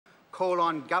call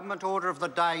on Government Order of the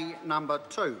Day number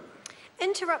 2.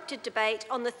 Interrupted debate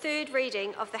on the third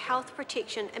reading of the Health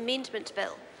Protection Amendment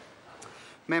Bill.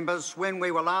 Members, when we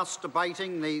were last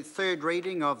debating the third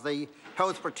reading of the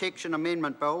Health Protection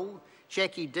Amendment Bill,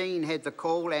 Jackie Dean had the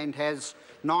call and has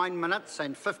 9 minutes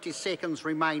and 50 seconds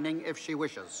remaining if she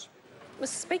wishes. Mr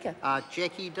Speaker.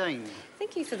 Jackie Dean.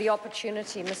 Thank you for the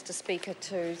opportunity, Mr Speaker,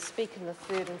 to speak in the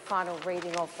third and final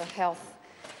reading of the Health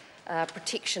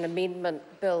Protection Amendment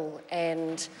Bill,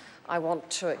 and I want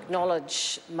to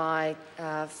acknowledge my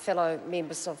fellow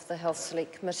members of the Health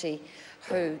Select Committee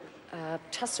who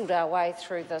tussled our way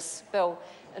through this bill.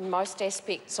 In most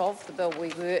aspects of the bill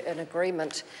we were in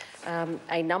agreement.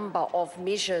 A number of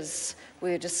measures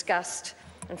were discussed,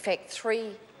 in fact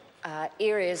 3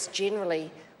 areas generally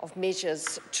of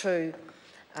measures to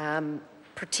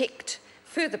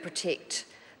further protect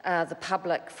the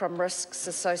public from risks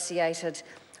associated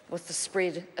with the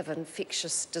spread of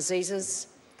infectious diseases,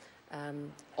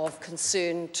 of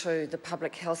concern to the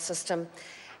public health system,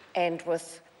 and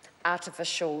with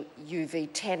artificial UV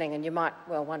tanning. And you might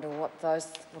well wonder what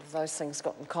those things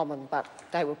got in common, but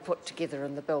they were put together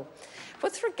in the bill.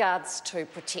 With regards to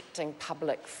protecting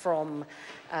public from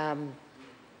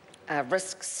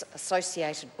risks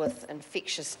associated with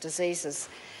infectious diseases,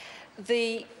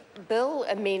 the bill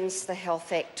amends the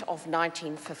Health Act of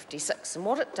 1956, and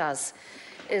what it does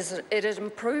is it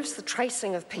improves the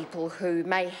tracing of people who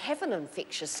may have an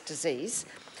infectious disease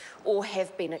or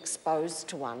have been exposed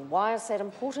to one. Why is that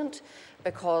important?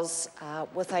 Because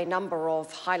with a number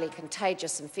of highly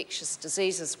contagious infectious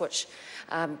diseases which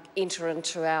enter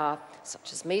into our,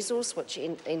 such as measles, which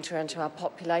enter into our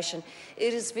population,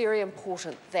 it is very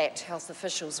important that health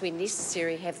officials, when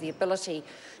necessary, have the ability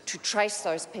to trace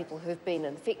those people who have been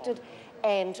infected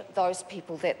and those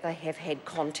people that they have had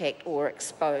contact or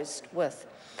exposed with.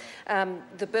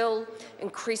 The bill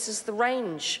increases the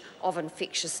range of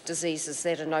infectious diseases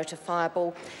that are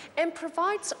notifiable and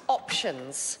provides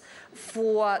options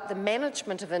for the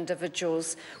management of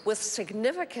individuals with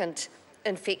significant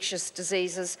infectious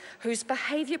diseases whose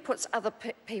behaviour puts other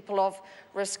people at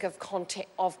risk of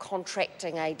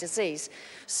contracting a disease.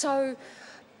 So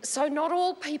not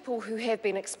all people who have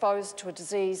been exposed to a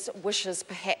disease wishes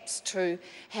perhaps to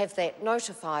have that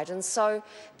notified, and so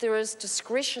there is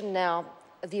discretion now,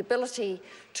 the ability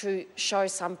to show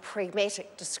some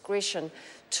pragmatic discretion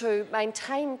to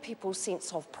maintain people's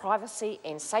sense of privacy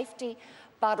and safety,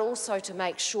 but also to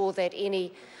make sure that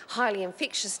any highly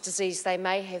infectious disease they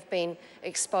may have been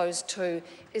exposed to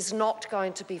is not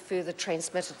going to be further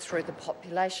transmitted through the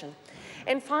population.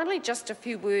 And finally, just a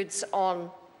few words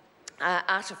on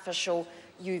artificial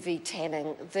UV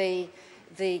tanning.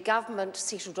 The government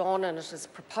settled on, and it is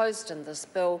proposed in this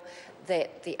bill,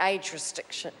 that the age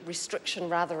restriction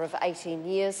of 18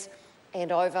 years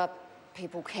and over,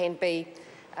 people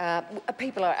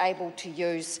are able to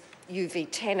use UV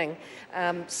tanning.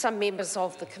 Some members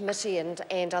of the committee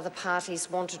and other parties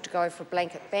wanted to go for a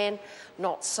blanket ban.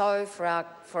 Not so for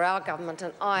our government,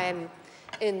 and I am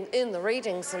in the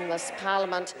readings in this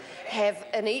Parliament have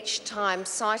in each time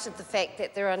cited the fact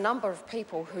that there are a number of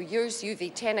people who use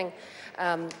UV tanning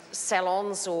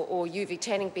salons or UV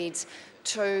tanning beds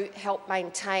to help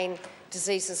maintain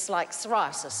diseases like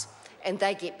psoriasis, and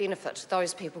they get benefit.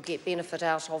 Those people get benefit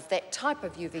out of that type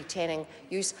of UV tanning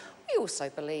use. We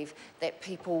also believe that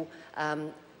people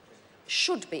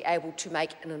should be able to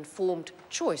make an informed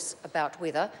choice about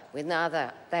whether, when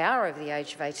they are over the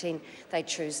age of 18, they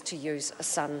choose to use a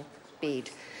sun bed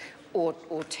or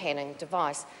tanning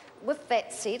device. With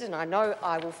that said, and I know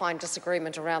I will find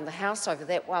disagreement around the House over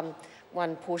that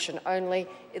one portion only,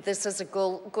 this is a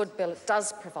good bill. It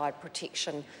does provide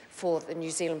protection for the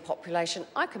New Zealand population.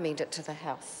 I commend it to the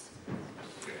House.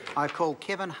 I call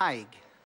Kevin Haig.